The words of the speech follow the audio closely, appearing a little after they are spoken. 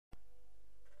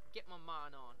get my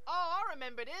mind on. Oh, I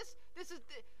remember this. This is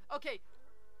okay.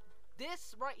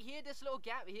 This right here, this little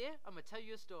gap here, I'm gonna tell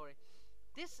you a story.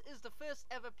 This is the first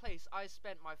ever place I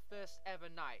spent my first ever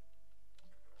night.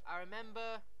 I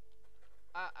remember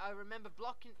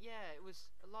blocking. Yeah, it was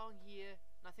along here,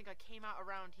 and I think I came out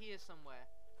around here somewhere.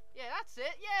 Yeah, that's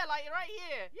it. Yeah, like right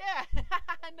here. Yeah,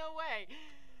 no way.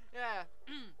 Yeah.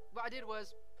 What I did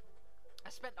was, I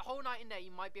spent the whole night in there.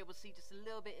 You might be able to see just a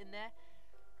little bit in there.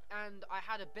 And I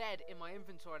had a bed in my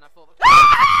inventory, and I thought,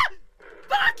 ah!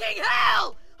 Fucking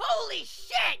hell! Holy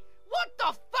shit! What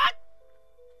the fuck?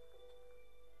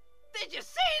 Did you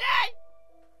see that?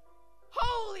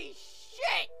 Holy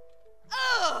shit!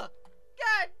 Ugh!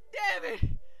 God damn it!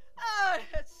 Oh,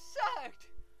 that sucked!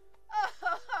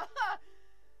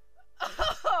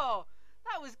 Oh,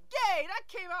 that was gay! That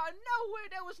came out of nowhere!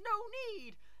 There was no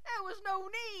need! There was no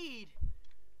need!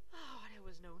 Oh, there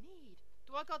was no need.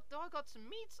 Do I got some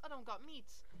meats? I don't got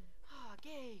meats. Ah,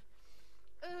 gay.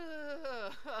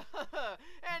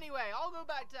 Anyway, I'll go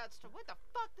back to that story. Where the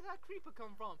fuck did that creeper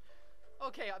come from?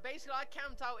 Okay, basically I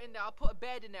camped out in there. I put a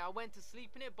bed in there. I went to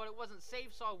sleep in it, but it wasn't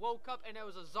safe, so I woke up and there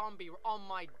was a zombie on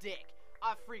my dick.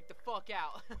 I freaked the fuck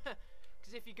out.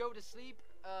 Because if you go to sleep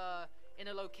in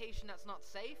a location that's not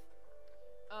safe,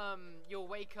 you'll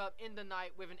wake up in the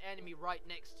night with an enemy right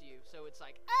next to you. So it's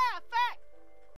like, ah, fuck!